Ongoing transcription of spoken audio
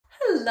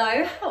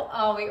Hello, how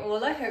are we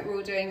all? I hope we're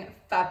all doing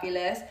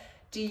fabulous.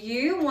 Do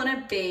you want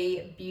to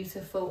be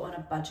beautiful on a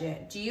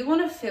budget? Do you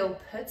want to feel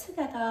put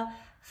together,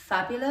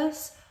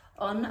 fabulous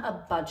on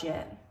a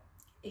budget?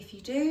 If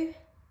you do,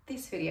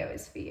 this video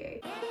is for you.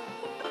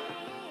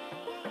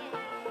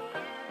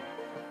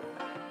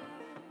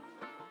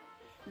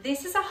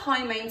 This is a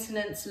high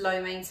maintenance,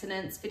 low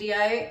maintenance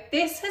video.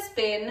 This has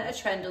been a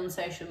trend on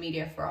social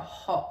media for a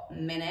hot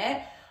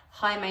minute.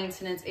 High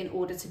maintenance in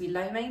order to be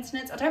low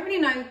maintenance. I don't really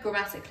know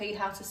grammatically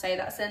how to say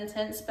that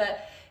sentence,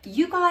 but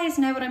you guys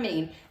know what I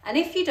mean. And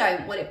if you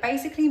don't, what it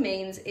basically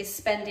means is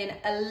spending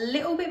a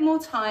little bit more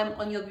time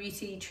on your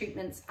beauty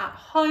treatments at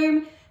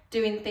home,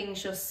 doing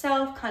things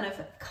yourself, kind of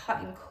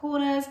cutting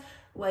corners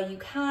where you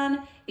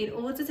can, in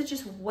order to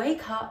just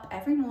wake up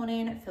every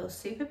morning, feel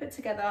super put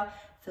together,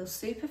 feel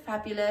super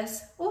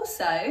fabulous.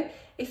 Also,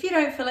 if you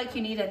don't feel like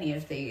you need any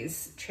of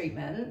these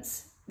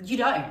treatments, you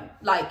don't,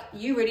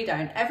 you really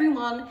don't.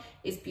 Everyone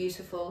is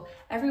beautiful,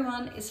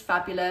 everyone is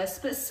fabulous,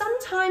 but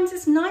sometimes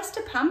it's nice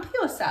to pamper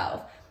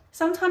yourself.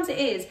 Sometimes it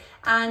is.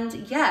 And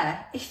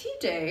yeah, if you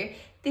do,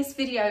 this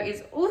video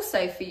is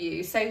also for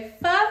you. So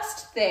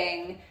first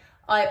thing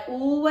I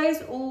always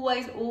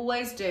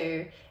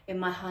do in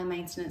my high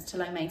maintenance to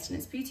low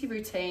maintenance beauty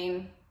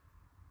routine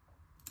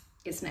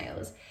is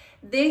nails.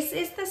 This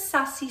is the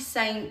Sassy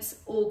Saints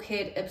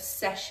Orchid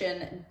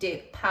Obsession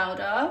Dip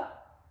Powder.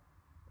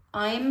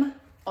 I'm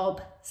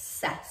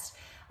obsessed.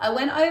 I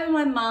went over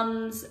my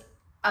mum's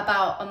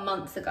about a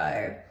month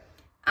ago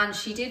and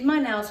she did my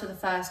nails for the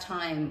first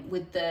time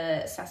with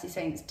the Sassy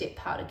Saints Dip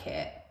Powder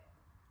Kit.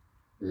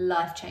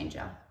 Life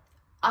changer.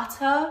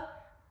 Utter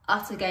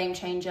game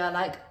changer.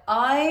 Like,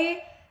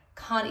 I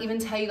can't even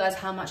tell you guys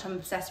how much I'm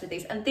obsessed with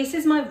these. And this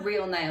is my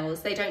real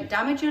nails. They don't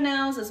damage your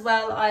nails as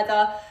well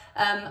either.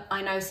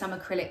 I know some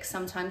acrylics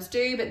sometimes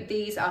do, but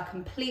these are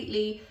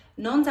completely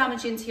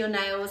non-damaging to your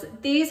nails.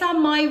 These are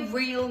my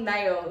real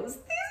nails.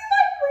 These are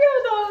my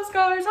real nails,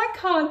 guys. I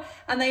can't.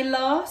 And they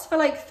last for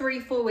like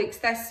 3-4 weeks.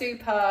 They're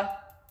super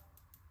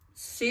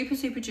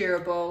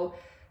durable.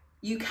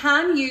 You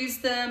can use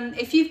them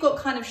if you've got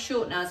kind of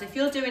short nails. If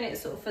you're doing it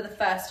sort of for the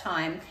first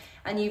time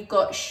and you've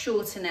got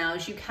shorter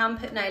nails, you can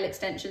put nail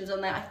extensions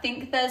on there. I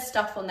think there's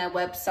stuff on their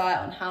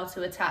website on how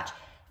to attach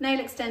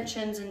nail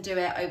extensions and do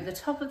it over the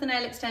top of the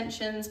nail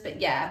extensions. But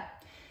yeah,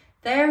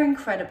 they're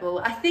incredible.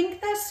 I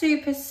think they're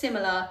super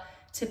similar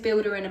to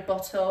Builder in a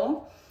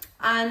Bottle.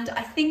 And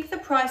I think the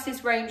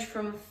prices range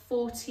from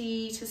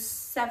 40 to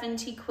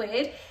 70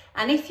 quid.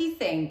 And if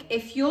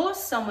you're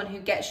someone who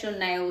gets your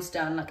nails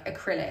done like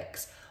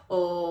acrylics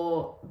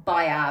or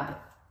biab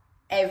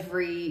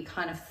every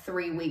kind of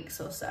 3 weeks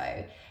or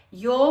so,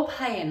 you're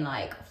paying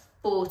like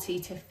 40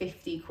 to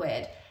 50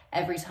 quid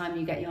every time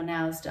you get your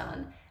nails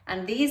done.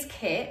 And these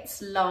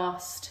kits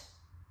last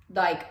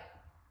like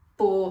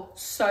for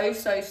so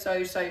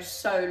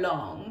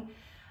long.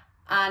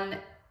 And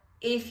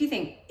if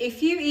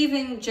you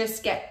even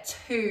just get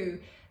 2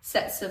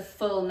 sets of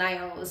full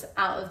nails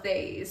out of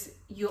these,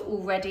 you're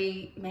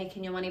already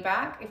making your money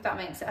back, if that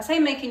makes sense. I say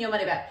making your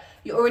money back,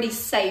 you're already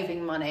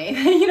saving money.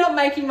 You're not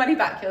making money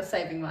back, you're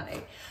saving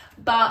money.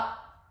 But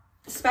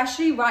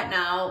especially right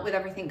now with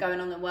everything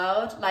going on in the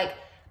world, like,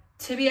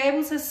 to be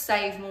able to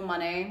save more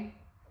money,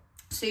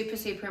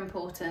 super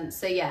important.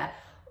 So yeah,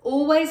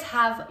 always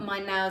have my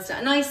nails done.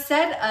 And I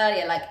said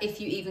earlier, like, if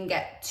you even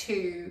get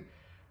 2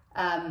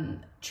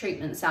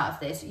 treatments out of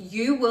this,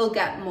 you will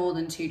get more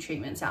than 2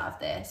 treatments out of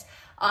this.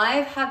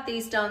 I've had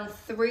these done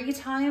 3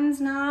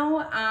 times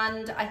now,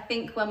 and I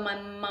think when my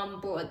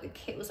mum bought it, the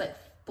kit was like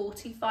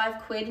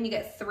 45 quid, and you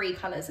get 3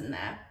 colours in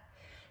there.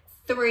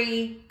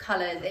 3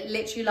 colours. It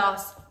literally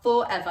lasts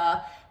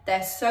forever.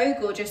 They're so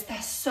gorgeous.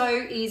 They're so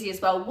easy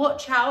as well.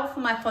 Watch out for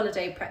my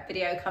holiday prep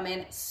video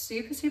coming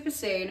super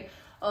soon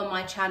on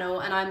my channel,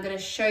 and I'm going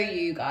to show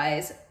you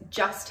guys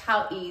just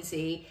how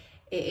easy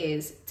it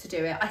is to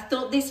do it. I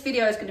thought this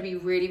video is going to be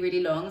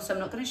really long, so I'm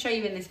not going to show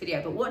you in this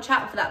video, but watch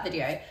out for that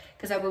video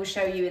because I will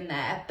show you in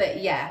there. But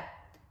yeah,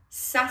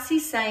 Sassy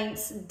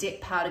Saints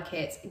Dip Powder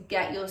Kits,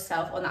 get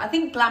yourself on that. I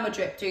think Glamour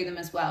Drip do them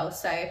as well,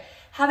 so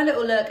have a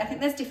little look. I think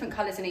there's different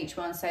colours in each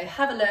one, so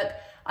have a look.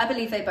 I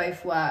believe they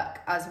both work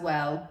as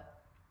well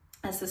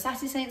as the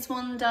Sassy Saints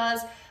one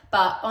does,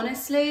 but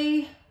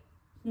honestly,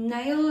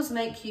 nails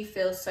make you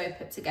feel so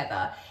put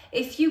together.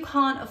 If you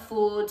can't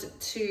afford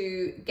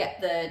to get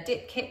the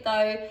dip kit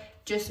though,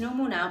 just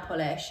normal nail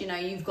polish. You know,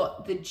 you've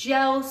got the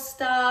gel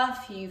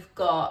stuff, you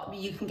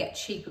can get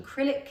cheap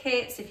acrylic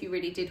kits if you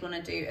really did want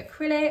to do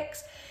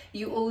acrylics.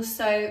 You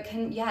also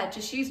can,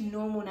 just use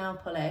normal nail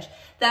polish.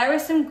 There are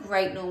some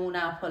great normal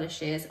nail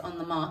polishes on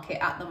the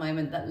market at the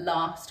moment that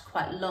last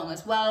quite long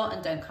as well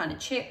and don't kind of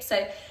chip.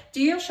 So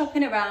do your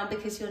shopping around,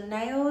 because your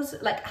nails,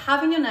 like,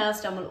 having your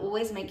nails done will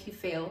always make you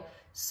feel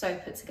so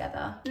put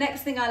together.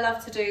 Next thing I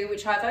love to do,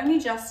 which I've only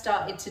just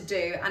started to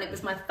do, and it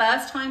was my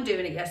first time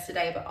doing it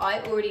yesterday, but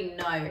I already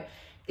know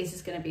this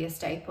is going to be a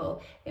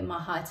staple in my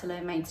high to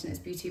low maintenance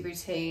beauty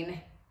routine.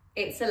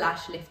 It's a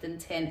lash lift and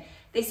tint.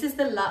 This is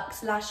the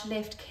Luxe Lash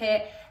Lift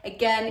Kit.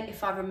 Again,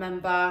 if I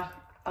remember,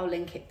 I'll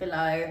link it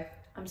below.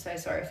 I'm so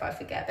sorry if I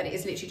forget, but it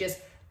is literally just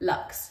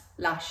Luxe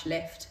Lash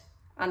Lift.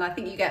 And I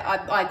think you get,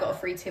 I got a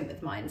free tint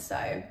with mine,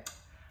 so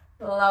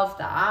love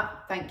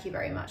that. Thank you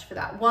very much for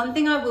that. One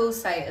thing I will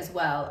say as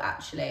well,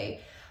 actually,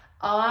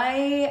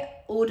 I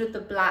ordered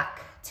the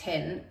black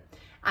tint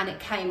and it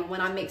came, and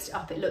when I mixed it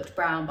up, it looked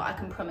brown, but I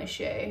can promise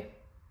you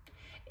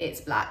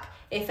it's black.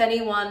 If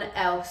anyone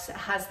else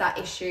has that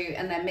issue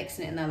and they're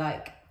mixing it and they're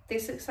like,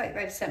 this looks like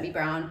they've sent me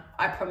brown,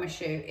 I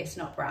promise you it's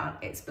not brown,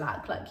 it's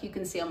black, like you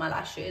can see on my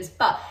lashes.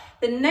 But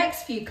the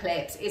next few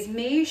clips is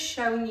me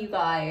showing you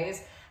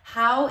guys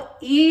how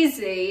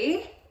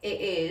easy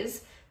it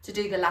is to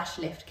do the lash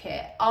lift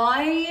kit.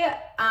 I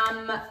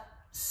am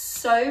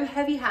so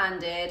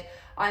heavy-handed.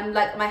 I'm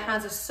like, my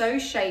hands are so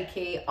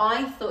shaky.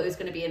 I thought it was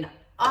gonna be an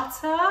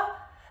utter,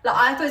 like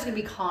I thought it was gonna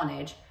be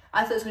carnage.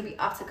 I thought it was gonna be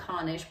utter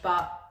carnage,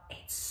 but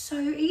it's so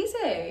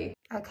easy.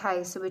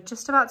 Okay, so we're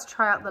just about to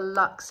try out the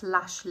Luxe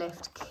Lash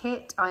Lift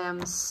kit. I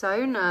am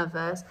so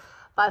nervous,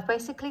 but I've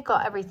basically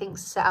got everything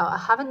set out. I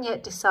haven't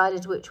yet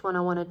decided which one I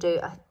want to do.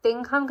 I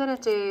think I'm going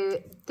to do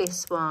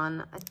this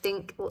one. I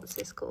think, what's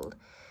this called?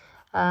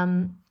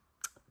 Glamour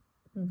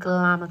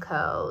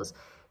Curls,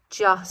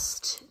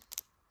 just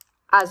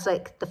as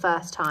like the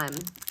first time.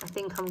 I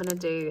think I'm going to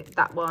do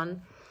that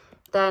one.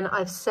 Then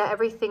I've set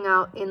everything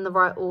out in the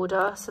right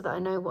order so that I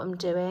know what I'm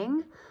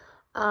doing.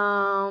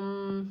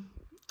 And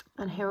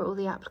here are all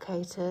the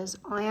applicators.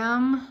 I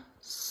am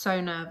so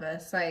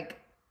nervous, like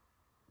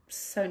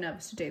so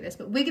nervous to do this,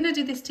 but we're gonna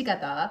do this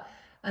together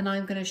and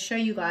I'm gonna show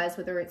you guys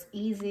whether it's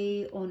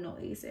easy or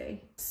not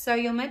easy. So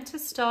you're meant to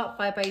start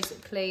by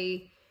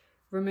basically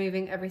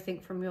removing everything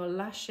from your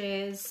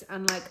lashes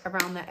and like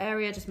around the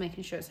area, just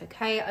making sure it's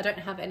okay. I don't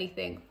have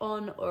anything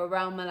on or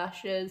around my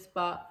lashes,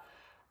 but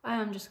I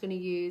am just gonna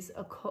use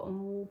a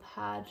cotton wool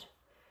pad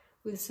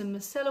with some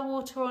micellar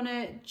water on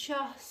it,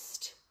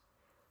 just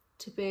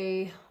to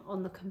be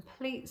on the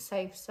complete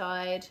safe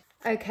side.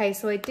 Okay,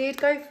 so I did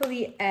go for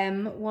the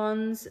M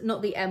ones,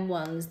 not the M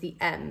ones, the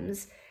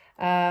M's.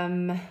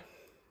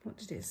 What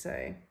did it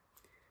say?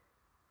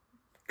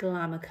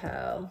 Glamour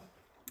Curl,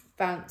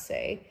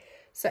 fancy.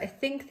 So I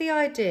think the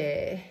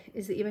idea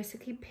is that you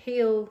basically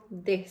peel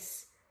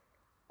this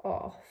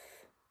off.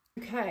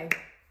 Okay,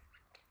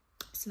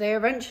 so they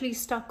eventually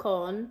stuck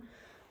on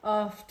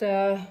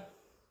after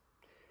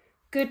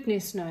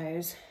goodness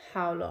knows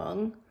how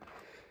long.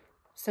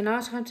 So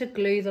now time to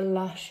glue the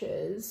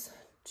lashes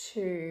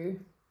to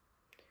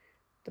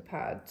the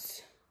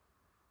pads.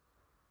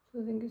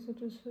 So I think it's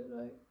just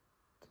like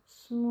the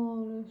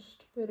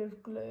smallest bit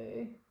of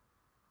glue.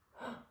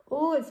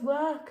 Oh, it's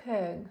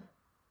working.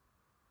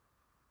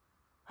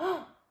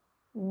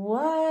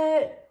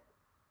 What?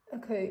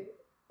 Okay,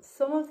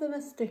 some of them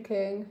are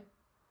sticking,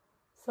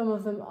 some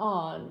of them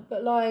aren't,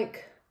 but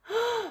like,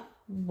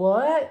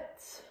 what?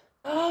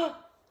 Oh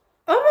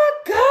my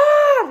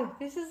God,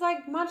 this is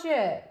like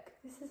magic.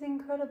 This is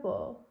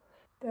incredible.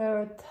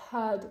 They're a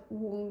tad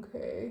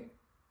wonky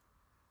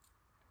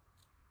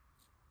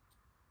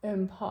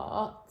in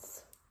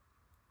parts.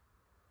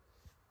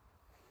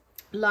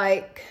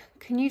 Like,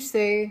 can you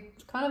see?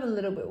 It's kind of a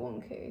little bit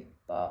wonky,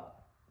 but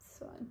it's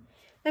fine.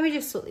 Let me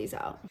just sort these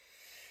out.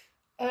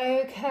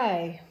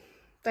 Okay,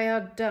 they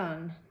are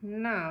done.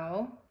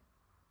 Now,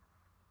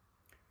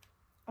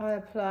 I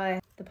apply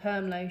the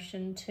perm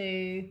lotion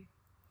to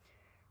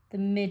the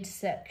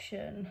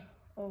midsection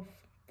of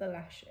the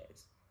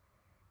lashes.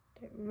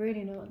 Don't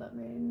really know what that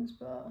means,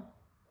 but I'm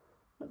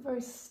not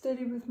very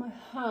steady with my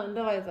hand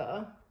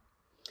either,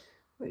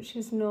 which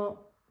is not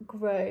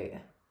great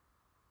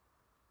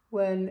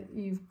when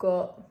you've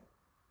got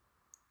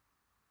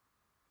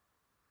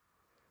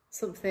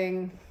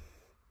something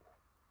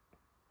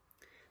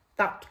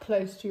that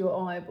close to your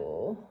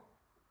eyeball.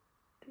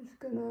 Just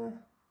gonna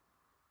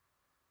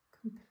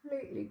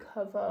completely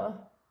cover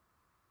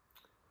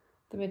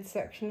the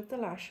midsection of the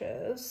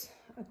lashes.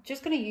 I'm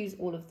just going to use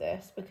all of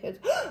this because,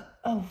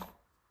 oh,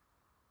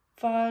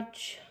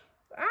 fudge.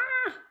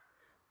 Ah,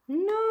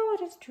 no, I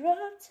just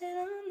dropped it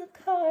on the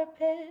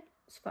carpet.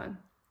 It's fine.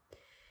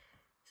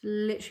 It's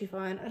literally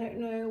fine. I don't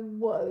know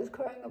what I was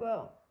crying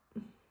about.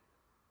 Okay.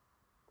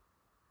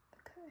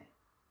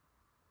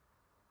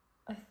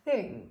 I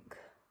think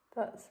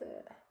that's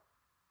it.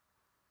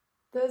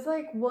 There's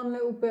like one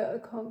little bit I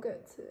can't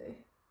get to.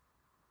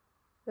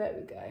 There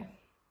we go.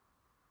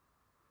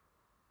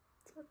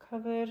 It's all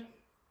covered.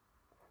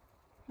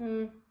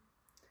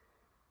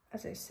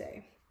 As I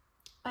say,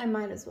 I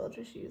might as well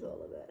just use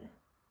all of it.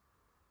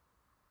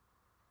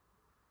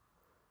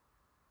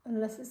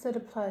 Unless it said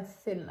apply a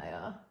thin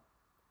layer,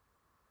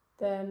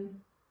 then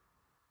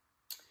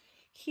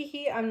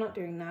I'm not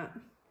doing that.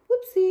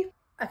 Whoopsie.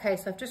 Okay,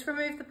 so I've just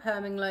removed the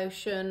perming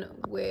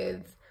lotion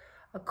with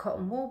a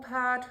cotton wool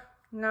pad.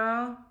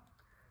 Now,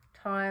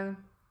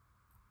 time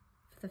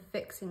for the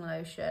fixing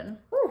lotion.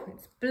 Oh,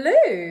 it's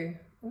blue.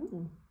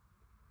 Ooh.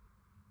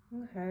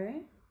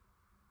 Okay.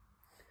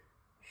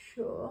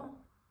 Sure.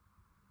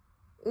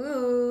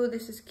 Ooh,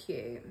 this is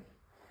cute.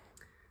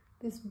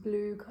 This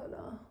blue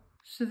colour.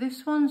 So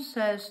this one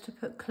says to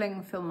put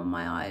cling film on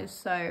my eyes,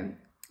 so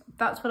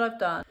that's what I've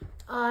done.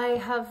 I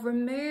have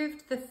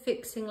removed the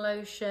fixing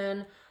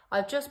lotion.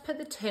 I've just put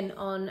the tint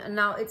on, and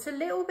now it's a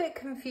little bit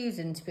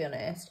confusing, to be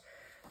honest,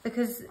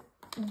 because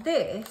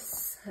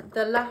this,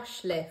 the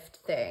lash lift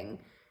thing,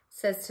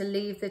 says to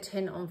leave the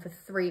tint on for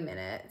 3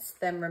 minutes,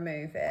 then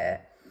remove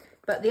it.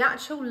 But the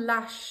actual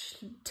lash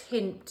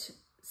tint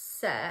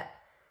set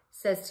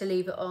says to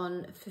leave it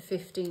on for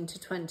 15 to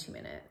 20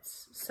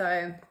 minutes.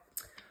 So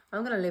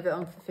I'm gonna leave it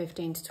on for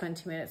 15 to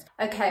 20 minutes.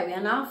 Okay, we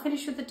are now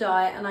finished with the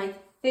dye, and I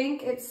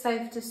think it's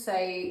safe to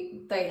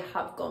say they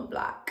have gone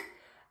black.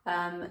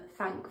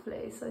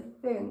 Thankfully, so I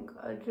think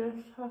I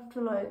just have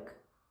to like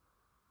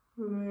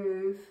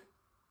remove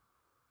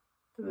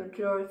the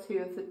majority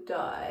of the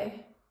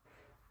dye.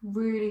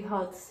 Really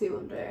hard to see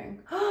what I'm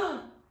doing.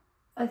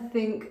 I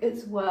think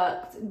it's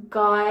worked.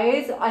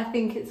 Guys, I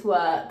think it's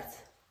worked.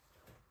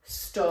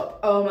 Stop.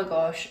 Oh my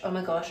gosh, oh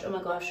my gosh, oh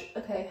my gosh.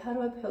 Okay, how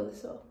do I peel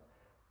this off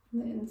from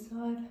the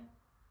inside?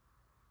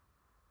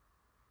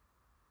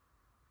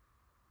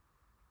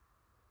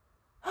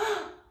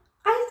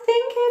 I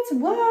think it's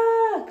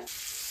worked.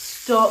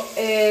 Stop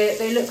it.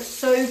 They look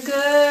so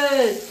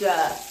good.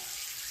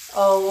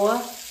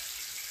 Oh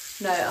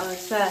no, I'm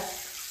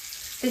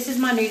obsessed. This is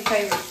my new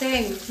favourite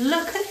thing.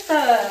 Look at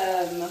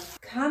them.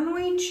 Can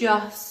we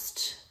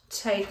just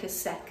take a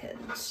second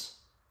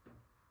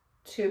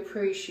to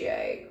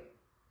appreciate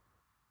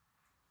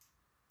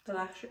the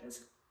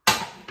lashes?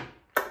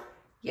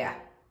 Yeah,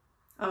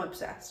 I'm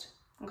obsessed.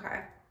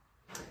 Okay.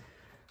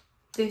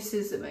 This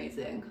is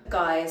amazing.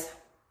 Guys,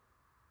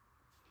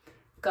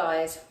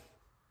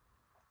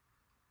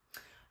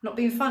 not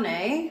being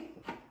funny.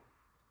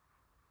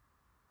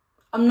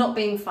 I'm not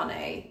being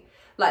funny.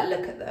 Like,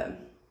 look at them.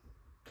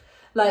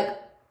 Like,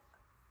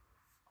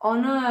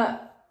 on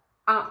a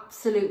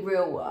absolute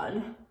real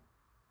one,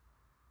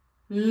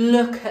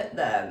 look at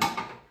them.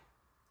 I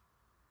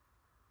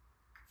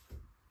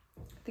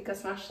think I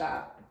smashed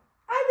that.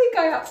 I think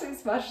I absolutely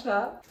smashed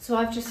that. So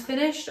I've just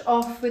finished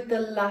off with the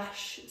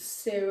lash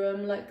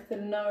serum, like the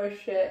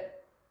Nourish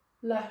It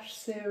lash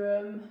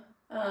serum,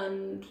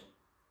 and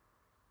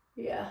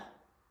yeah.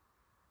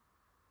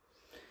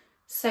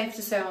 Safe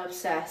to say I'm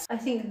obsessed. I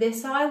think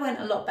this eye went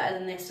a lot better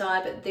than this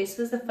eye, but this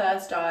was the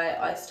first eye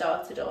I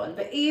started on.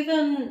 But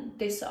even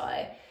this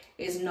eye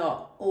is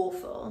not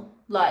awful.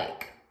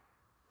 Like,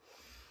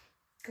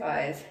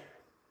 guys,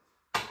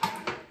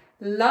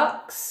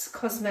 Luxe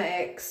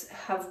Cosmetics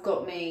have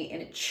got me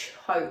in a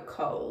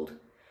chokehold,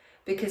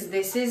 because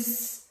this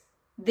is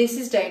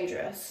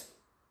dangerous.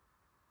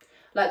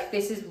 Like,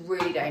 this is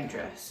really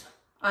dangerous.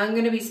 I'm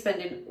going to be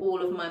spending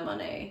all of my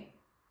money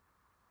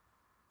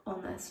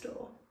on their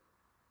store.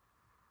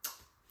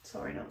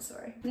 Sorry, not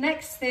sorry.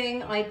 Next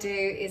thing I do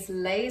is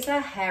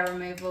laser hair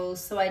removal.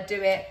 So I do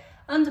it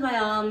under my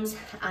arms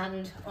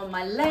and on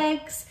my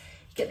legs.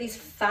 You get these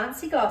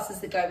fancy glasses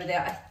that go with it.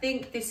 I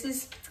think this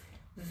is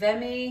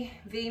Vemi.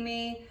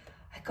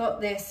 I got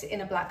this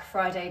in a Black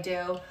Friday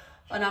deal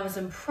on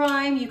Amazon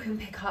Prime. You can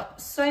pick up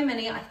so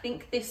many. I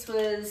think this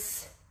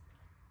was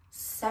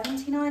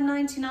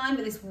 $79.99,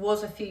 but this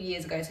was a few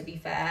years ago, to be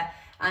fair.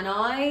 And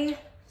I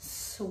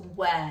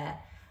swear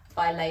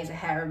by laser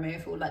hair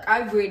removal. Like, I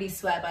really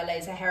swear by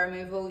laser hair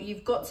removal.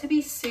 You've got to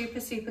be super,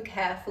 super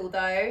careful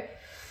though.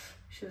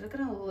 She's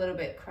looking a little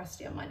bit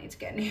crusty. I might need to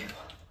get a new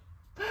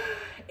one.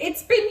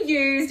 It's been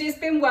used, it's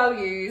been well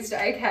used,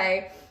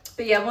 okay.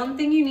 But yeah, one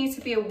thing you need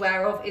to be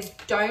aware of is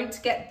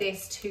don't get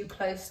this too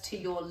close to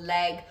your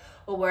leg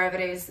or wherever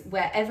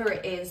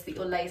it is that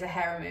you're laser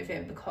hair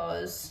removing,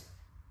 because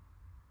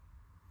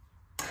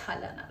I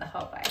learned that the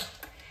hard way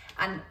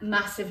and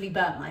massively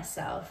burnt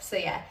myself. So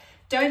yeah,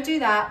 don't do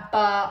that,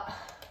 but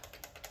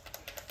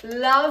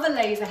love a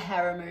laser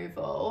hair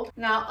removal.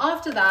 Now,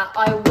 after that,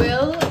 I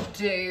will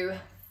do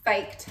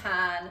fake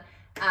tan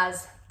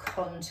as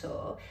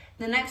contour.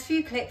 The next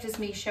few clips is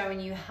me showing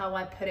you how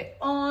I put it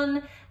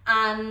on,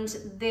 and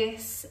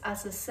this,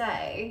 as I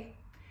say,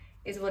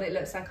 is what it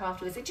looks like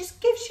afterwards. It just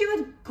gives you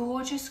a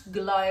gorgeous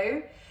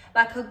glow,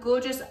 like a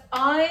gorgeous,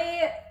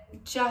 I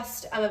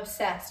just am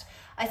obsessed.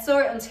 I saw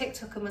it on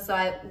TikTok and was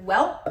like,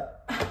 well,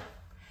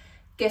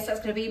 guess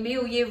that's gonna be me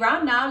all year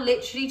round now,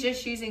 literally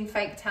just using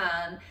fake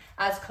tan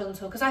as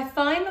contour. Because I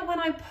find that when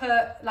I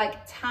put like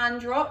tan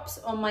drops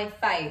on my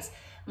face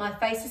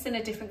is in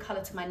a different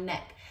color to my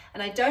neck.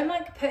 And I don't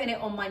like putting it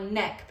on my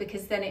neck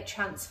because then it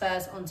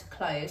transfers onto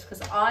clothes,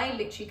 because I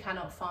literally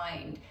cannot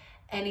find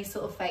any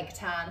sort of fake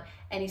tan,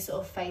 any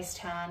sort of face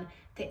tan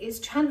that is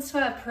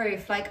transfer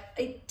proof. Like,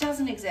 it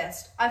doesn't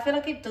exist. I feel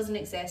like it doesn't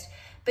exist.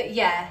 But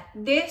yeah,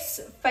 this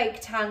fake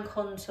tan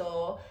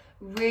contour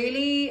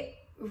really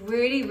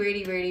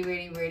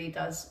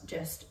does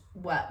just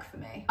work for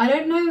me. I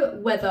don't know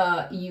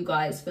whether you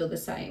guys feel the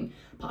same,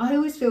 but I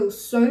always feel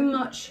so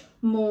much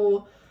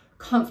more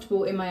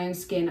comfortable in my own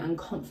skin and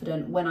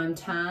confident when I'm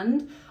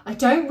tanned. I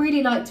don't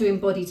really like doing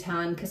body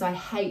tan because I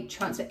hate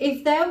transfer.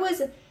 If there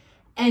was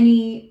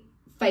any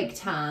fake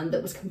tan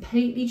that was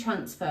completely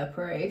transfer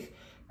proof,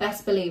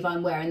 best believe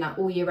I'm wearing that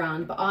all year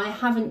round, but I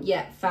haven't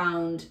yet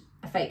found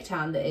a fake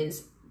tan that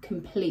is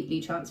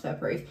completely transfer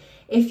proof.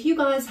 If you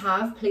guys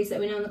have, please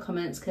let me know in the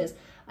comments, because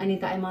I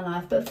need that in my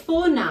life. But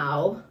for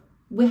now,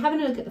 we're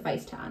having a look at the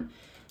face tan.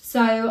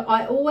 So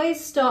I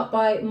always start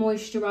by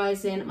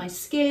moisturizing my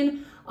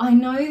skin. I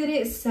know that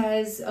it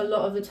says a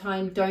lot of the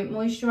time don't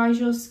moisturize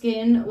your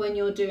skin when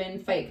you're doing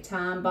fake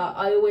tan, but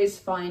I always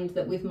find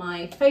that with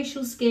my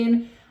facial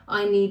skin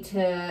I need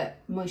to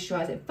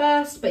moisturize it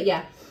first. But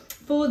yeah,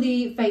 for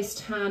the face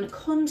tan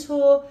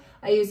contour,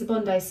 I use the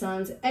Bondi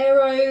Sands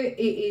Aero. It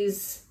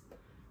is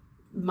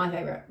my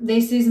favorite.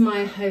 This is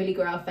my holy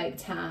grail fake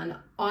tan.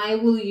 I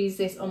will use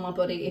this on my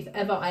body if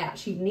ever I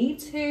actually need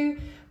to,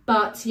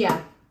 but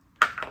yeah,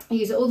 I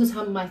use it all the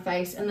time on my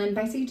face. And then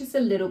basically just a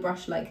little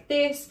brush like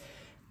this,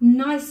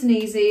 nice and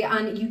easy,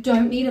 and you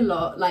don't need a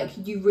lot. Like,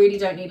 you really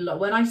don't need a lot.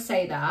 When I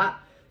say that,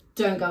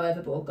 don't go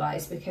overboard,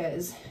 guys,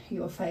 because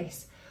your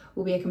face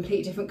will be a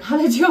completely different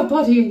colour to your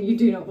body and you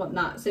do not want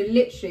that. So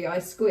literally I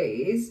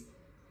squeeze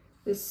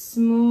the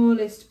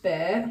smallest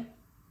bit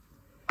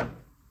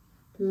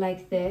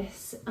like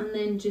this, and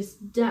then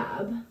just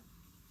dab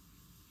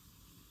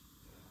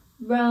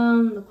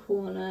round the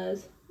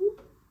corners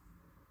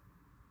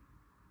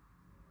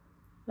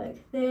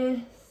like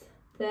this,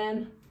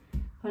 then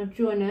kind of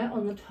join it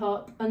on the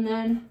top, and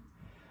then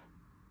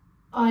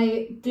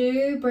I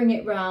do bring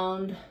it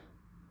round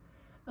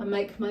and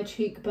make my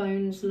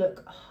cheekbones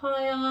look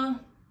higher,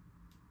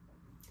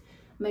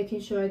 making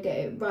sure I get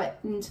it right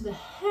into the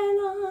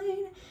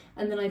hairline.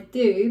 And then I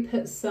do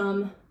put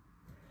some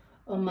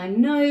on my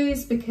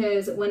nose,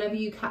 because whenever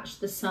you catch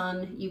the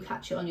sun, you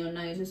catch it on your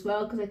nose as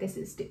well, because I guess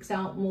it sticks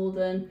out more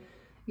than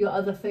your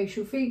other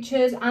facial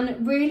features.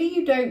 And really,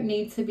 you don't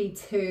need to be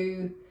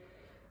too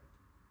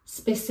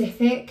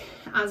specific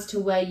as to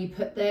where you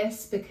put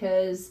this,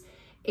 because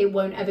it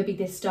won't ever be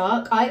this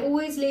dark. I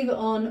always leave it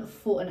on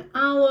for an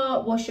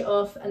hour, wash it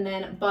off, and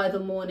then by the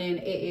morning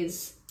it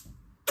is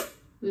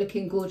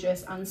looking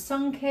gorgeous and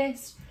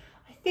sun-kissed.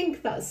 I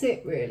think that's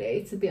it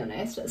really, to be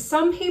honest.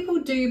 Some people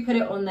do put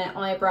it on their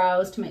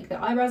eyebrows to make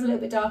their eyebrows a little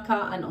bit darker,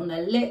 and on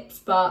their lips,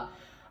 but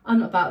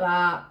I'm not about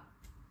that.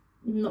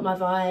 Not my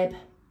vibe.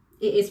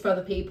 It is for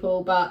other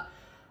people, but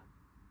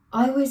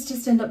I always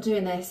just end up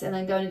doing this and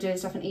then going and doing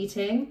stuff and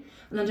eating,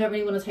 and I don't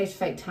really want to taste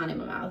fake tan in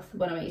my mouth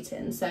when I'm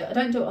eating, so I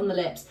don't do it on the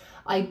lips.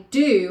 I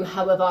do,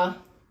 however,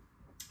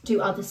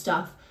 do other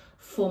stuff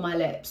for my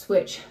lips,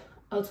 which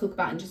I'll talk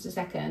about in just a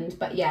second.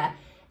 But yeah,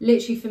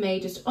 literally for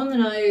me, just on the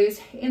nose,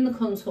 in the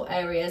contour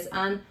areas,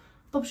 and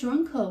Bob's your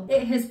uncle.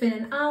 It has been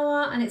an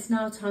hour and it's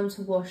now time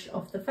to wash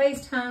off the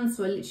face tan,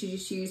 so I literally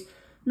just use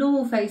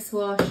normal face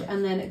wash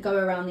and then go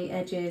around the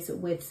edges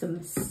with some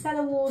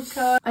micellar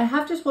water. I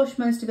have just washed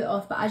most of it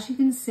off, but as you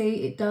can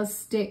see, it does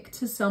stick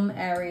to some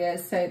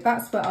areas, so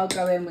that's where I'll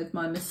go in with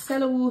my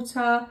micellar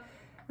water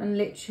and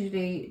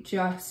literally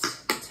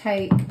just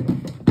take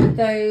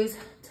those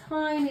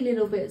tiny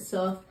little bits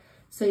off.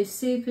 So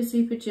super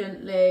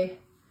gently,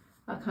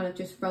 I kind of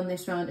just run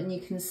this round, and you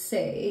can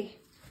see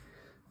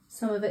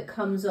some of it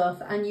comes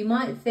off, and you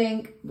might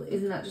think,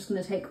 isn't that just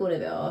going to take all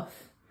of it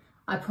off?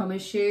 I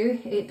promise you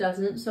it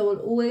doesn't. So I'll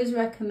always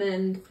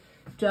recommend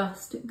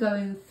just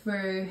going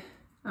through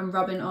and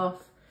rubbing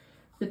off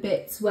the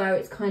bits where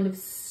it's kind of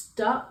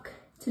stuck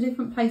to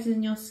different places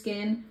in your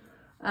skin.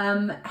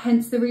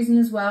 Hence the reason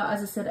as well,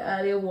 as I said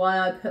earlier, why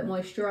I put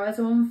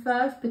moisturiser on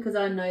first, because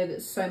I know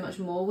that so much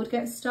more would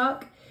get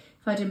stuck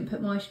if I didn't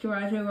put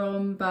moisturiser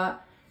on.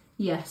 But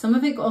yeah, some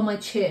of it got on my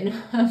chin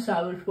as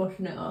I was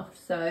washing it off,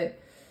 so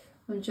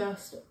I'm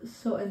just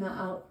sorting that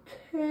out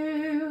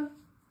too.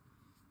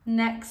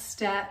 Next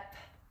step,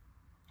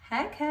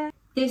 hair care.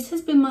 This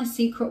has been my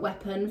secret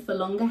weapon for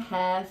longer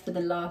hair for the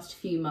last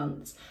few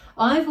months.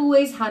 I've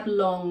always had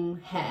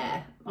long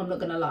hair, I'm not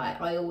gonna lie,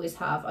 I always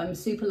have. I'm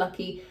super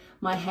lucky,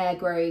 my hair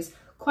grows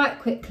quite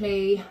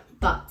quickly,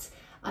 but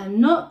I'm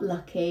not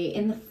lucky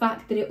in the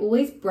fact that it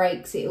always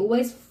breaks, it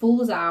always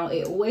falls out,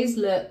 it always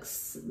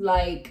looks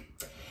like,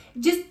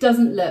 it just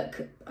doesn't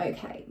look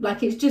okay.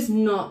 Like, it's just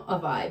not a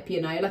vibe, you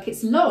know? Like,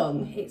 it's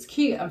long, it's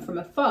cute, and from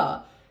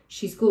afar,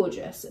 she's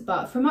gorgeous,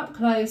 but from up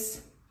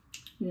close,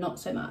 not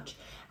so much.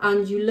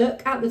 And you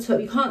look at the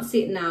top, you can't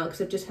see it now because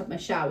I've just had my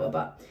shower,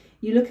 but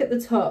you look at the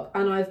top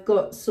and I've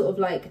got sort of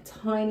like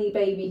tiny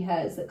baby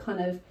hairs that kind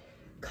of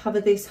cover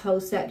this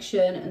whole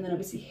section. And then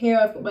obviously here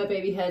I've got my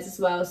baby hairs as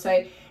well.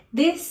 So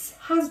this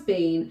has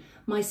been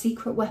my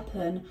secret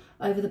weapon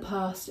over the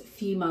past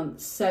few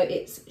months. So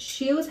it's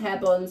Shield Hair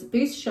Bonds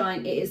Boost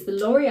Shine. It is the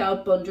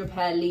L'Oreal Bond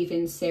Repair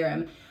Leave-In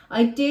Serum.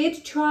 I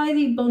did try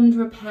the Bond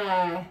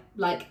Repair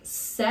like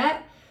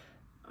set.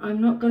 I'm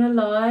not gonna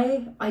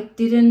lie, I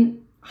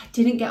didn't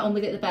get on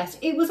with it the best.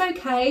 It was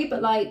okay,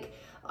 but like,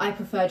 I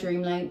prefer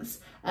Dreamlengths.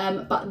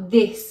 But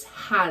this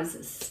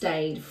has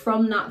stayed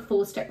from that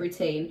 4-step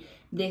routine.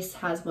 This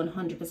has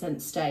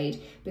 100%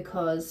 stayed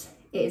because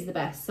it is the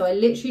best. So I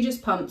literally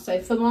just pump. So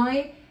for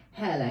my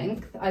hair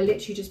length, I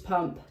literally just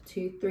pump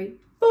 2, 3,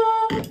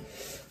 4,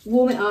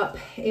 warm it up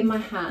in my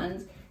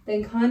hand,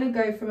 then kind of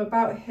go from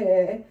about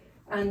here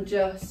and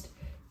just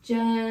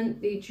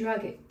gently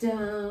drag it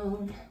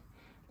down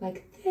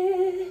like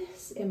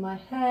this in my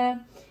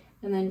hair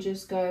and then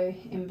just go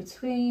in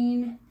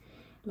between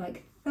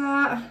like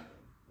that.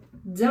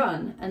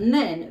 Done. And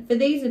then for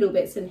these little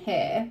bits in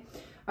here,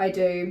 I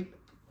do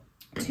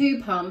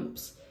 2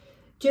 pumps,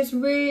 just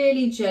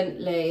really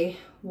gently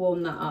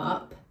warm that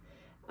up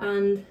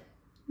and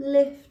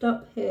lift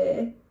up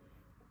here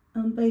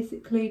and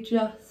basically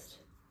just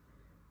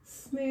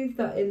smooth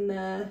that in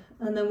there.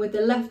 And then with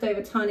the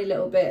leftover tiny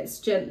little bits,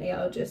 gently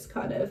I'll just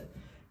kind of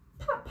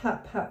pat,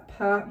 pat, pat,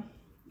 pat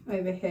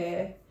over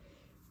here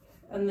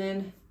and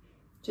then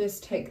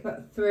just take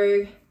that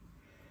through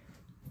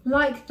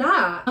like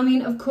that. I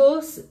mean, of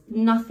course,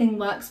 nothing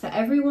works for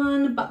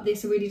everyone, but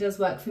this really does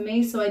work for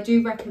me. So I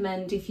do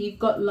recommend, if you've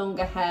got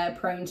longer hair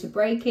prone to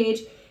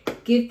breakage,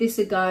 give this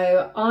a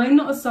go. I'm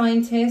not a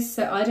scientist,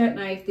 so I don't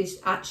know if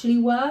this actually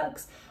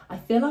works. I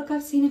feel like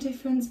I've seen a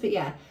difference, but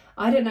yeah,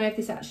 I don't know if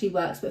this actually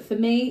works, but for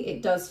me,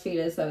 it does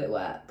feel as though it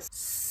works.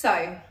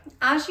 So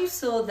as you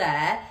saw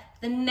there,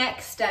 the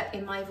next step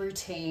in my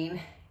routine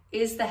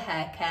is the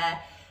hair care.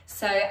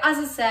 So as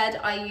I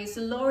said, I use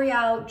the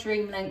L'Oreal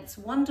Dreamlengths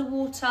Wonder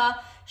Water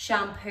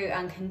shampoo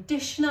and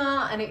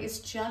conditioner, and it is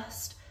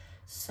just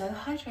so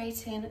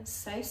hydrating,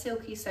 so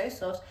silky, so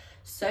soft,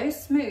 so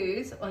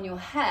smooth on your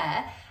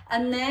hair.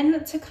 And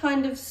then to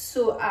kind of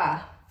sort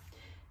out,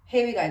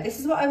 here we go. This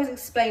is what I was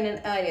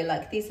explaining earlier,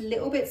 like these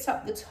little bits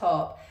up the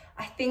top.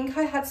 I think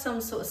I had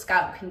some sort of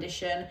scalp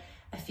condition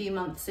a few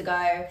months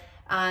ago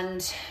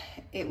and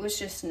it was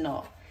just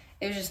not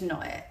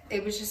it.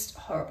 It was just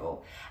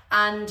horrible.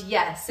 And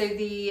yeah, so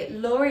the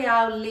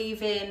L'Oreal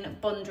Leave-In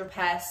Bond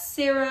Repair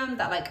Serum,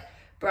 that like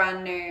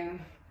brand new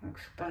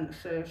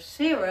expensive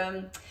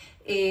serum,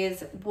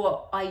 is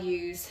what I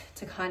use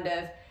to kind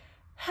of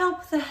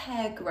help the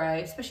hair grow,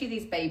 especially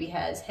these baby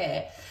hairs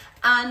here.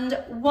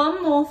 And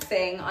one more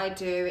thing I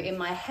do in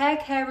my hair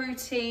care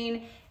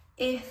routine,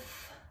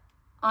 if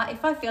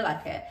I feel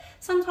like it.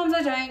 Sometimes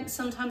I don't,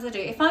 sometimes I do.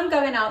 If I'm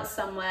going out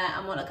somewhere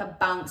and want like a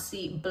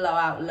bouncy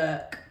blowout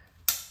look,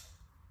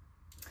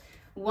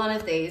 one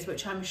of these,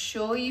 which I'm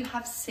sure you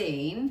have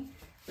seen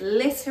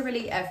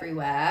literally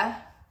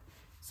everywhere.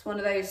 It's one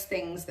of those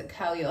things that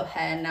curl your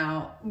hair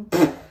now.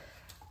 When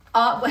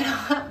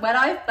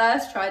I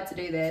first tried to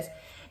do this,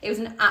 it was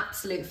an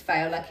absolute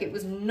fail. Like, it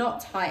was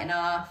not tight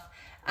enough.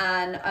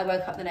 And I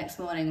woke up the next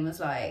morning and was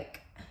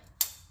like,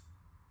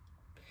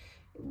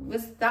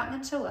 was that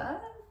meant to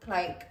work?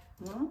 Like,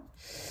 what?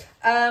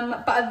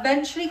 But I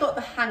eventually got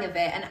the hang of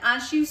it. And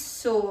as you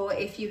saw,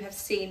 if you have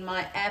seen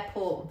my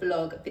airport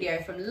vlog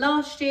video from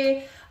last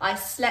year, I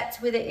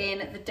slept with it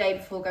in the day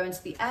before going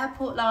to the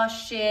airport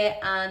last year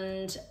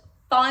and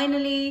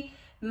finally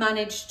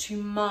managed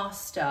to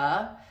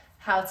master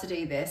how to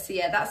do this. So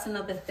yeah, that's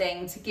another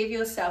thing, to give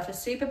yourself a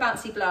super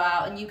bouncy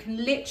blowout, and you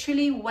can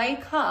literally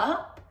wake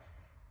up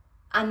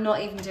and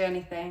not even do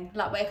anything.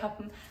 Like, wake up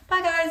and,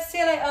 bye guys, see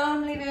you later,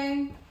 I'm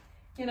leaving.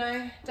 You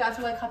know, don't have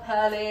to wake up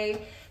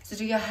early to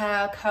do your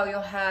hair, curl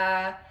your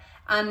hair.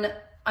 And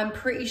I'm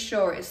pretty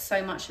sure it's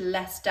so much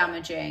less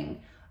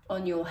damaging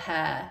on your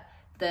hair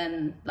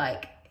than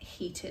like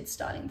heated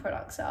styling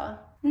products are.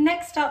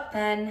 Next up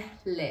then,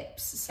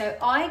 lips. So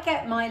I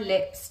get my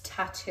lips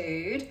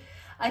tattooed.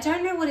 I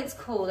don't know what it's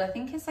called. I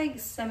think it's like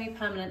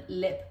semi-permanent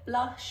lip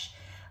blush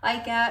I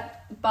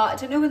get, but I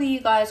don't know whether you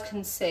guys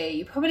can see.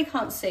 You probably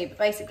can't see, but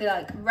basically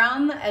like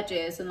round the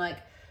edges and like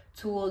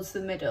towards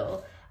the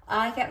middle,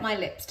 I get my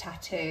lips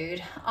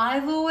tattooed.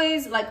 I've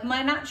always, like,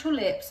 my natural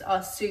lips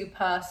are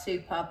super,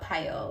 super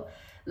pale,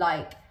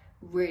 like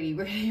really,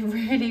 really,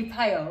 really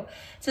pale,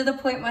 to the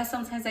point where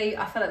sometimes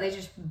I feel like they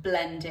just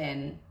blend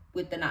in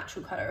with the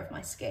natural colour of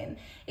my skin.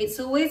 It's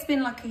always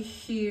been like a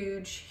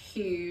huge,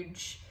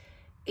 huge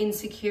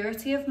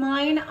insecurity of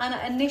mine.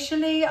 And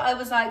initially I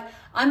was like,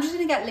 I'm just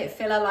gonna get lip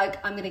filler,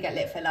 like I'm gonna get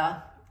lip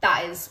filler.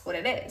 That is what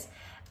it is.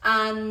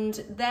 And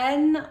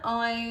then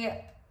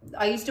I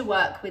used to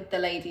work with the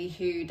lady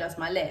who does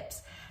my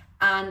lips,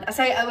 and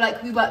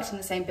we worked in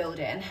the same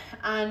building,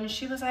 and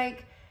she was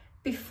like,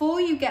 before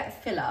you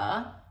get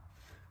filler,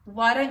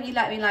 why don't you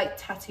let me like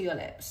tattoo your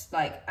lips,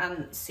 like,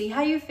 and see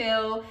how you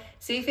feel,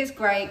 see if it's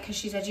great, because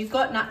she said you've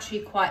got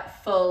naturally quite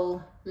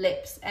full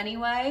lips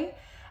anyway,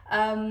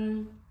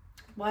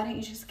 why don't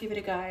you just give it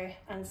a go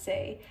and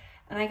see?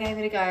 And I gave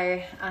it a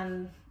go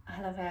and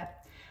I love it.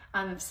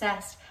 I'm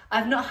obsessed.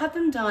 I've not had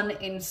them done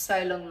in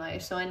so long though,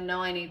 so I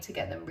know I need to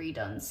get them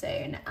redone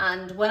soon.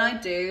 And when I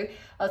do,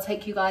 I'll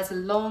take you guys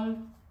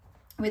along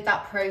with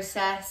that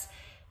process.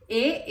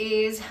 It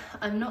is,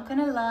 I'm not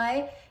gonna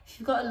lie, if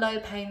you've got a low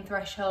pain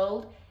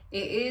threshold,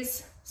 it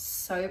is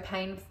so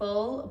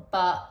painful,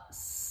 but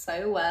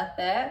so worth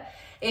it.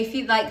 If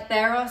you like,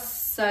 there are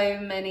so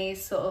many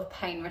sort of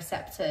pain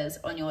receptors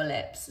on your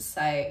lips.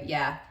 So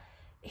yeah,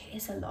 it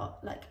is a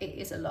lot, like it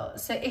is a lot.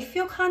 So if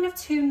you're kind of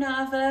too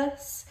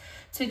nervous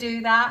to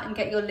do that and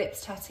get your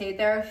lips tattooed,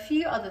 there are a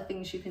few other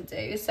things you can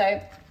do.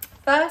 So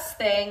first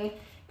thing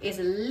is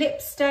a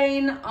lip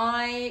stain.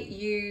 I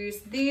use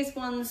these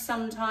ones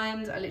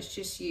sometimes. I literally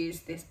just use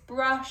this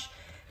brush,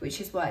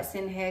 which is why it's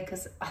in here,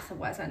 because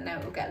otherwise I know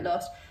it will get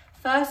lost.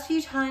 First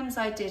few times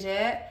I did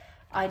it,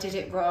 I did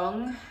it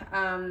wrong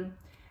and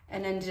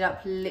ended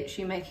up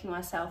literally making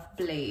myself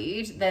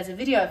bleed. There's a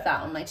video of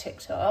that on my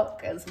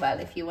TikTok as well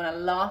if you want to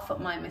laugh at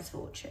my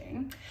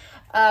misfortune.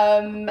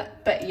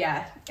 But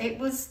yeah, it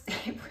was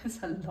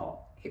a lot.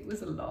 It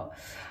was a lot.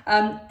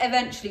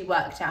 Eventually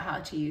worked out how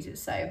to use it,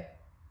 so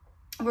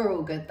we're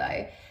all good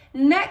though.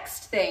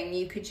 Next thing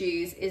you could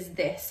use is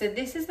this. So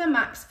this is the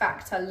Max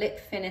Factor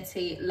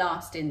Lipfinity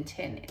Lasting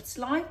Tint. It's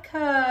like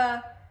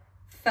a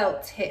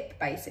felt tip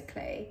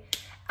basically.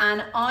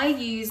 And I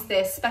use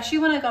this, especially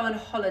when I go on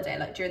holiday,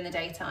 like during the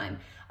daytime,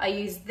 I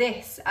use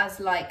this as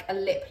like a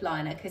lip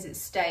liner because it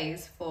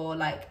stays for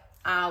like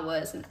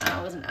hours and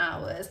hours and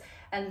hours.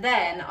 And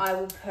then I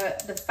will put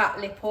the fat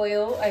lip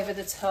oil over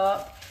the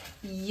top.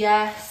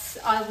 Yes,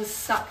 I was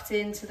sucked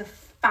into the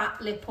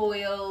fat lip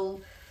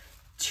oil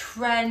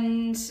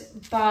trend,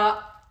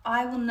 but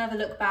I will never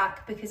look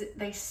back because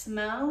they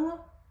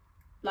smell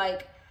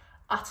like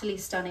utterly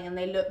stunning and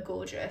they look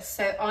gorgeous.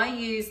 So I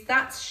use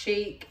That's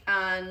Chic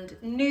and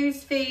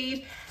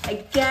Newsfeed.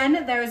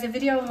 Again, there is a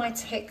video on my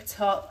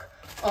TikTok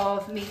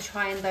of me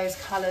trying those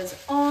colours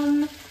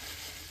on.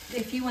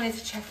 If you wanted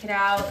to check it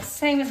out,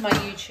 same as my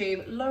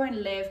YouTube,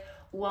 Lauren Liv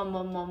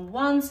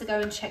 1111, so go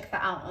and check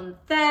that out on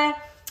there.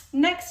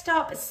 Next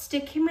up,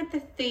 sticking with the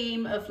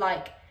theme of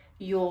like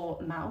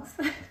your mouth,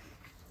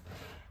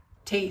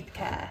 teeth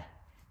care.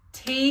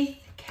 Teeth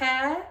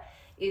care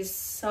is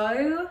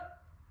so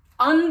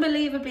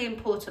unbelievably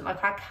important.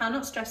 Like, I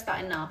cannot stress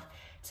that enough.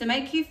 To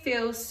make you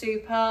feel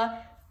super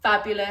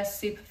fabulous,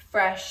 super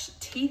fresh,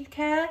 teeth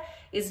care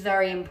is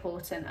very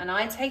important, and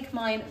I take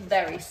mine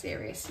very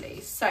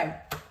seriously. So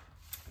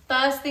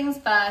first things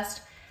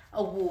first,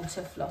 a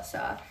water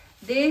flosser.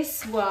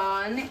 This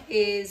one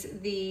is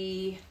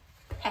the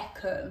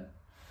Peckham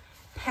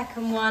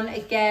one.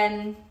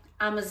 Again,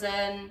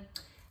 Amazon,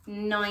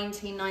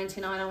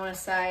 $19.99 I want to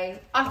say,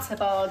 utter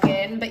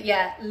bargain. But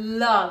yeah,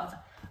 love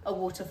a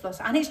water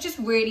flosser, and it's just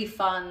really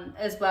fun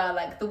as well.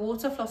 Like, the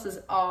water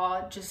flossers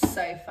are just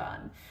so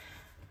fun.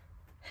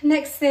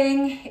 Next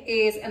thing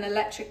is an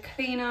electric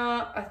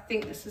cleaner. I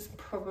think this is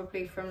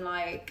probably from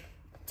like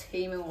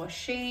Temu or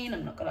Shein,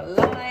 I'm not gonna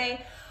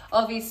lie.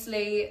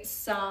 Obviously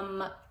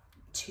some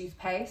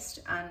toothpaste,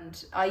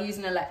 and I use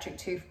an electric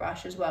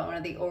toothbrush as well, one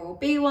of the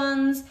Oral-B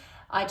ones.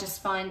 I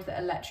just find that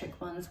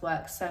electric ones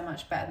work so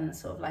much better than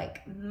sort of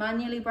like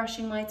manually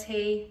brushing my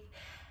teeth.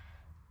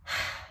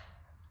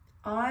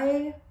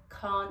 I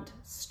can't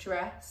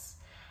stress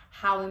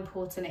how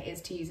important it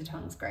is to use a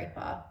tongue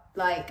scraper.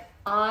 Like,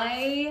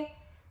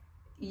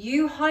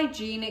 you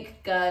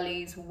hygienic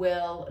girlies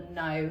will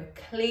know.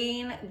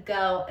 Clean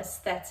girl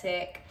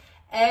aesthetic.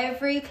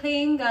 Every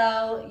clean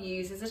girl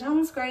uses a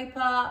tongue scraper.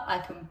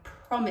 I can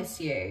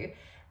promise you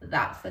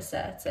that for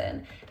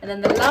certain. And then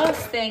the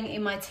last thing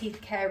in my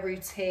teeth care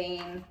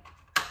routine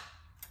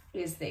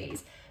is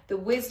these. The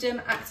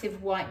Wisdom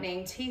Active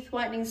Whitening Teeth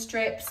Whitening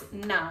Strips.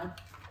 Now,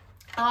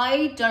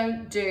 I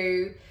don't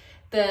do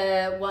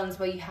the ones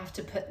where you have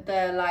to put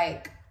the,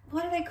 like,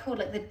 what are they called?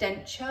 Like the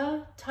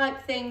denture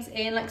type things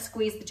in, like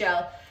squeeze the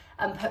gel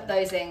and put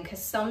those in,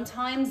 because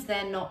sometimes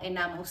they're not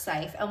enamel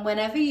safe. And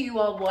whenever you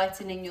are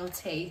whitening your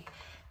teeth,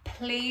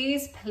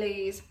 please,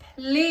 please,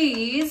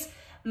 please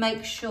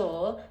make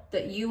sure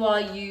that you are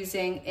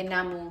using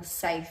enamel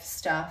safe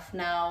stuff.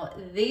 Now,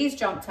 these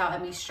jumped out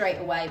at me straight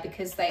away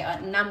because they are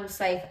enamel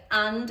safe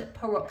and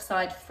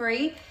peroxide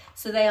free.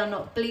 So they are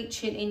not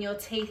bleaching in your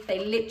teeth.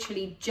 They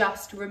literally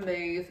just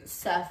remove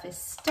surface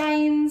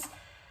stains.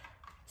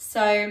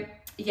 So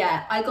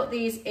yeah, I got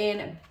these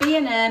in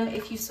B&M.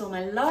 If you saw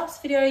my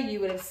last video,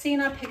 you would have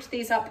seen I picked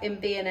these up in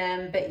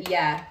B&M, but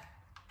yeah.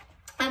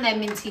 And they're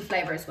minty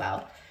flavour as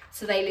well.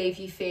 So they leave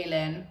you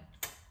feeling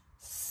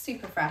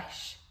super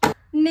fresh.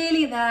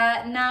 Nearly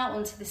there. Now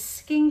onto the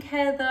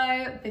skincare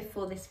though,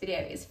 before this video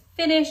is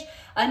finished.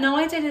 I know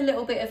I did a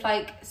little bit of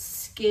like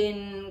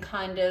skin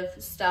kind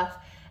of stuff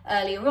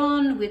earlier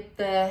on with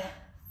the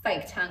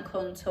fake tan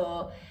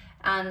contour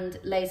and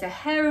laser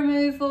hair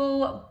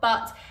removal,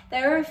 but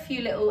there are a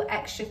few little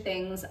extra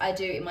things I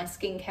do in my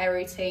skincare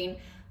routine.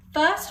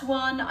 First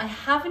one, I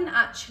haven't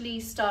actually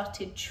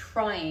started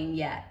trying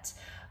yet,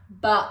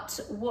 but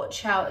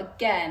watch out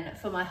again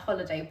for my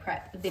holiday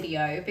prep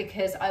video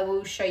because I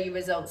will show you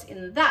results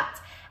in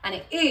that. And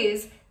it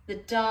is the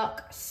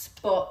dark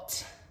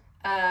spot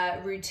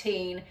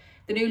routine,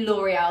 the new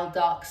L'Oreal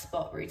dark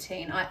spot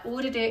routine. I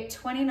ordered it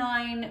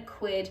 29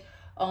 quid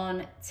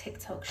on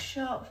TikTok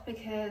shop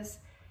because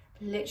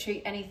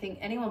literally anything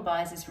anyone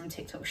buys is from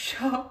TikTok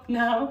shop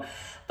now.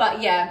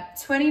 But yeah,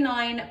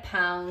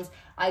 £29.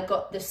 I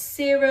got the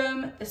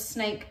serum, the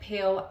snake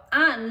peel,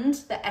 and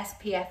the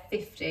SPF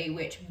 50,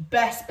 which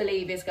best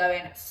believe is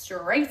going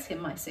straight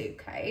in my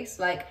suitcase,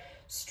 like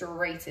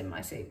straight in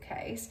my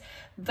suitcase.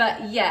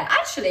 But yeah,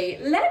 actually,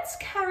 let's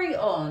carry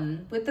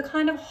on with the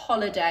kind of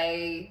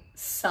holiday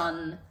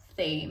sun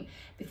theme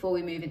before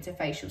we move into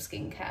facial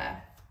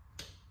skincare.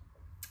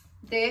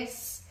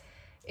 This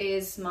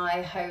is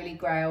my holy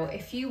grail.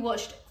 If you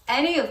watched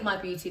any of my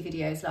beauty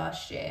videos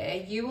last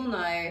year, you will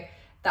know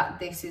that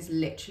this is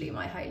literally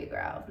my holy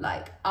grail.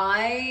 Like,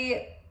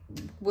 I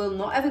will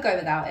not ever go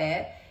without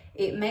it.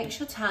 It makes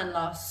your tan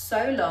last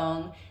so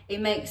long. It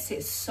makes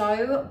it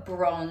so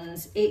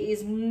bronze. It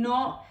is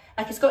not,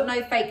 like, it's got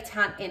no fake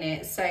tan in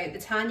it. So the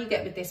tan you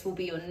get with this will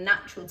be your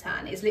natural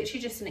tan. It's literally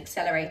just an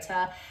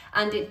accelerator,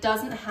 and it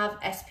doesn't have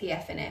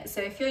SPF in it.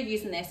 So if you're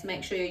using this,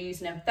 make sure you're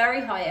using a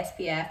very high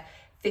SPF,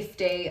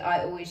 50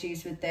 I always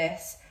use with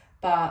this.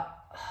 But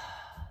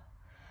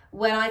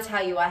when I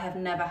tell you I have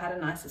never had a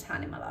nicer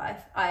tan in my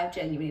life, I have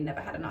genuinely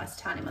never had a nicer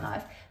tan in my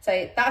life.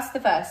 So that's the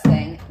first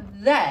thing.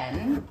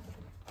 Then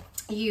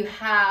you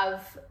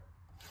have,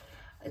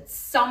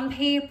 some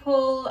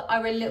people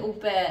are a little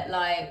bit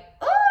like,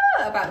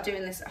 about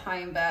doing this at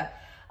home, but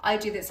I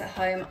do this at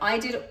home. I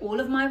did all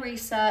of my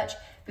research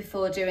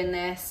before doing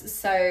this,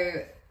 so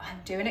I'm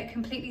doing it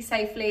completely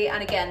safely.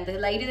 And again, the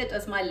lady that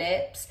does my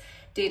lips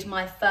did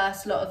my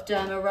first lot of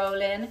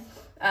dermarolling,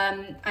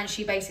 and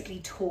she basically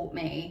taught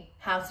me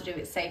how to do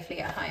it safely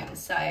at home.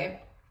 So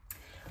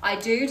I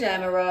do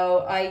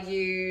dermaroll. I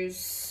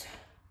use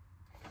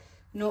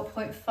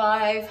 0.5,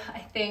 I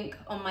think,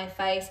 on my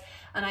face,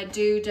 and I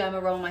do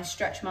dermaroll my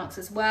stretch marks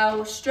as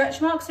well.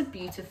 Stretch marks are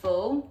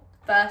beautiful,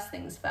 first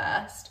things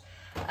first,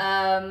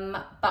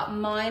 but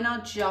mine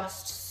are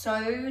just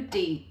so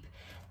deep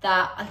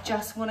that I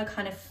just want to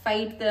kind of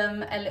fade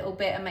them a little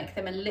bit and make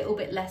them a little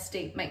bit less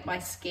deep, make my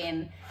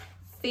skin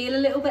feel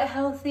a little bit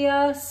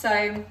healthier.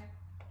 So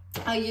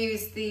I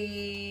use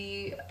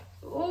the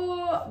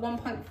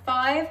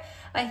 1.5,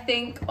 I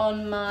think,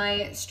 on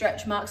my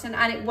stretch marks, and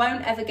it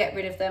won't ever get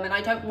rid of them, and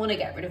I don't want to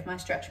get rid of my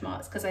stretch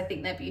marks because I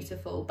think they're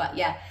beautiful. But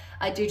yeah,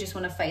 I do just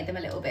want to fade them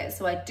a little bit.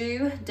 So I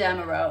do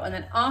dermaroll, and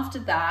then after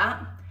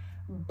that,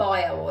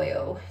 bio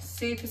oil.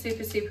 Super,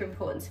 super, super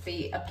important to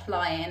be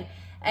applying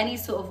any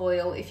sort of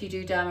oil if you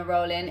do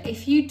dermarolling.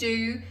 If you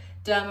do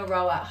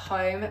dermaroll at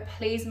home,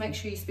 please make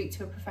sure you speak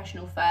to a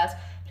professional first.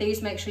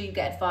 Please make sure you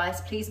get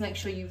advice. Please make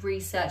sure you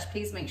research.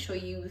 Please make sure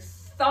you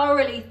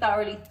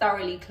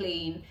thoroughly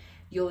clean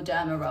your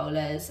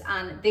dermarollers.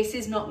 And this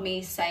is not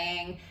me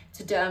saying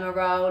to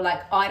dermaroll,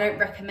 like, I don't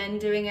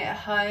recommend doing it at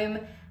home.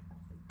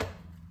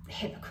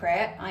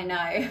 Hypocrite, I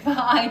know, but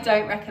I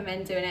don't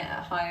recommend doing it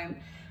at home.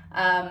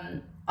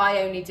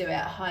 I only do it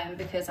at home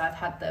because I've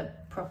had the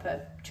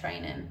proper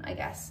training, I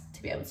guess,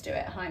 to be able to do it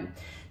at home.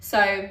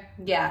 So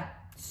yeah,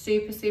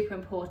 super, super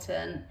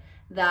important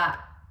that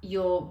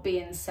you're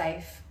being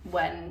safe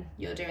when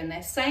you're doing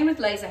this. Same with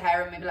laser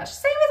hair removal, actually.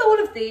 Same with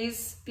all of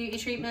these beauty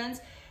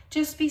treatments.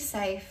 Just be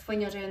safe when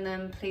you're doing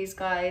them, please,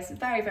 guys.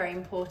 Very, very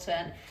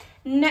important.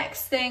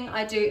 Next thing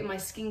I do in my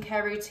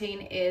skincare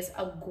routine is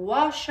a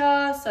gua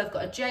sha. So I've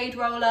got a jade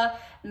roller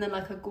and then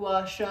like a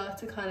gua sha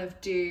to kind of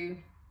do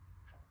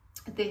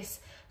this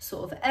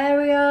sort of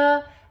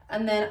area.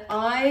 And then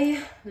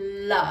I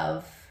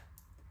love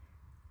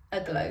a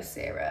glow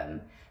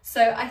serum.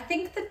 So I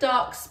think the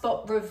dark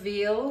spot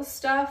reveal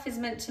stuff is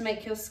meant to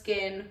make your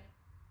skin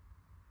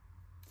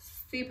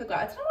super glow.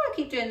 I don't know why I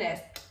keep doing this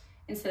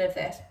instead of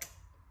this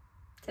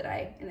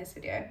today in this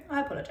video.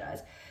 I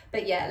apologize.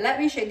 But yeah, let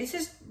me show you. This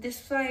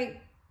is like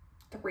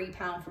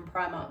 £3 from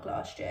Primark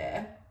last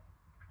year.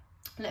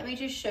 Let me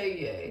just show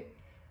you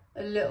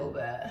a little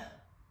bit.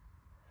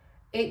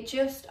 It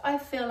just, I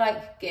feel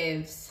like,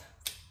 gives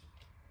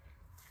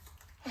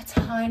a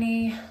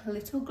tiny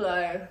little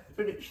glow,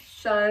 but it's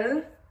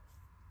so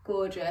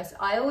gorgeous.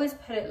 I always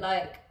put it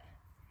like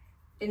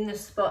in the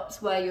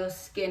spots where your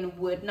skin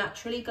would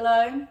naturally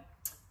glow.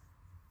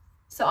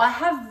 So I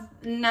have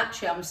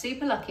naturally, I'm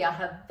super lucky, I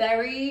have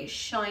very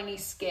shiny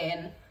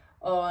skin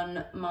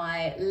on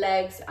my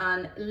legs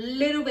and a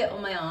little bit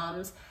on my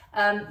arms,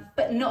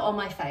 but not on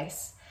my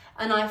face.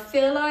 And I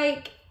feel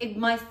like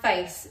my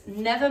face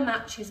never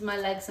matches my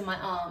legs and my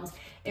arms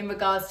in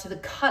regards to the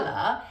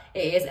colour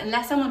it is,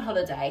 unless I'm on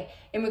holiday,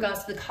 in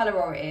regards to the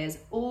colour it is,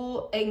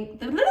 or in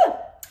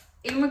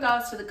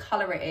regards to the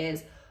colour it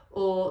is,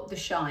 or the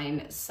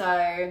shine.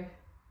 So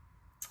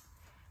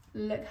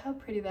look how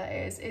pretty that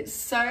is. It's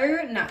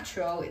so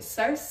natural, it's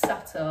so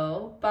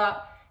subtle,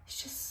 but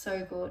it's just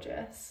so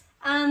gorgeous.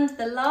 And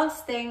the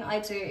last thing I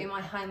do in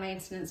my high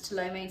maintenance to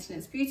low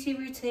maintenance beauty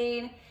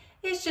routine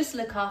is just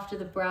look after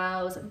the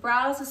brows.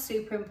 Brows are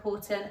super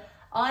important.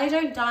 I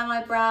don't dye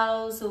my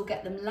brows or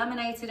get them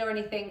laminated or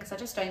anything because I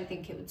just don't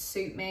think it would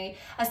suit me.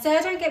 I say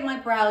I don't get my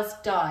brows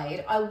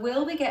dyed. I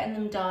will be getting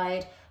them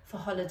dyed for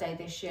holiday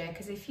this year,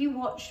 because if you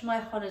watched my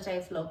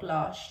holiday vlog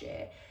last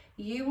year,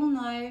 you will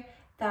know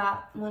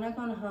that when I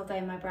go on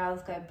holiday, my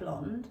brows go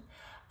blonde.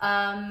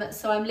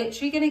 So I'm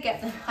literally gonna get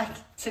them. I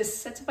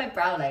just said to my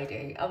brow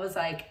lady, I was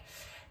like,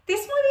 this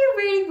might be a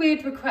really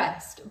weird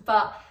request,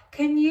 but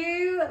can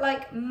you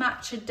like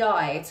match a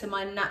dye to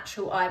my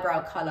natural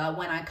eyebrow color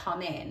when I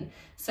come in,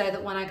 so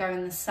that when I go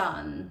in the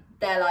sun,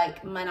 they're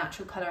like my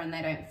natural color and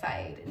they don't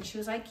fade? And she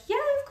was like, yeah,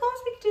 of course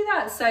we can do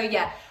that. So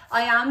yeah,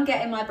 I am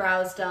getting my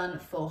brows done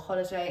for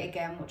holiday.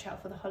 Again, watch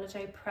out for the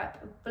holiday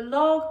prep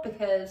vlog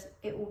because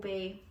it will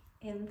be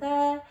in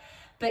there.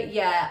 But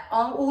yeah,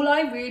 all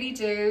I really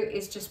do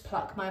is just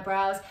pluck my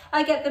brows.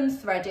 I get them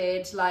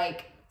threaded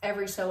like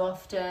every so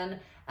often,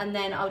 and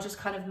then I'll just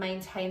kind of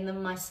maintain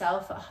them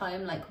myself at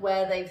home, like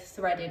where they've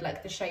threaded,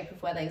 like the shape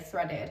of where they've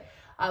threaded,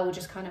 I will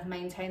just kind of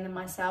maintain them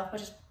myself by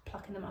just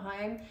plucking them at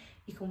home.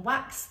 You can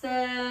wax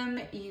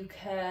them, you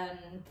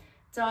can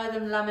dye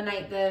them,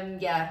 laminate them,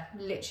 yeah,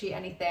 literally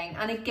anything.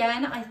 And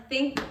again, I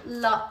think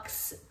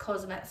Luxe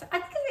Cosmetics, I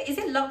think, is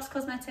it Luxe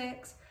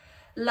Cosmetics?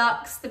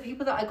 Luxe, the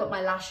people that I got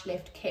my lash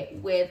lift kit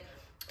with,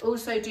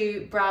 also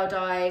do brow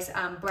dyes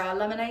and brow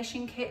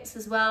lamination kits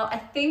as well. I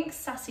think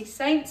Sassy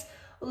Saints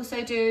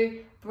also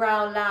do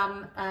brow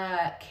lam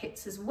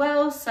kits as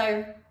well.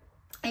 So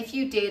if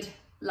you did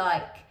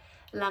like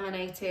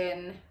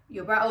laminating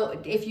your brow, or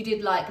if you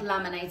did like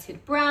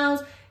laminated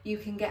brows, you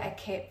can get a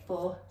kit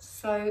for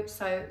so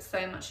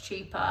much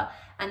cheaper.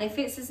 And if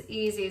it's as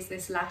easy as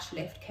this lash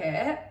lift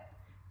kit,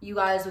 you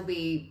guys will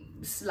be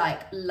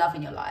like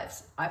loving your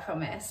lives, I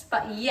promise.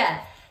 But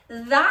yeah,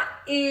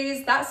 that's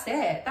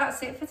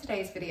it for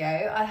today's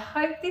video. I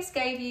hope this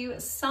gave you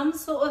some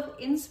sort of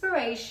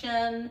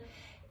inspiration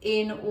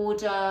in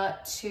order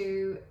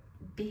to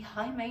be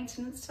high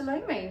maintenance to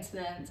low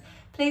maintenance.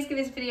 Please give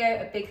this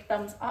video a big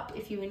thumbs up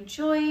if you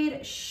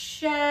enjoyed.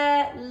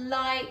 Share,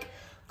 like,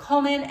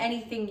 comment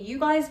anything you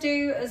guys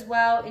do as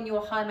well in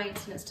your high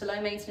maintenance to low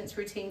maintenance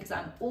routine, because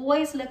I'm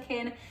always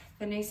looking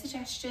for new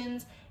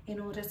suggestions in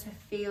order to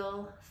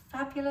feel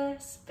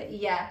fabulous. But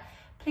yeah,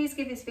 please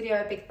give this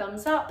video a big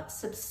thumbs up,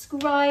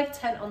 subscribe,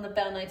 turn on the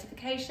bell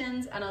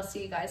notifications, and I'll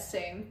see you guys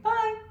soon.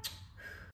 Bye.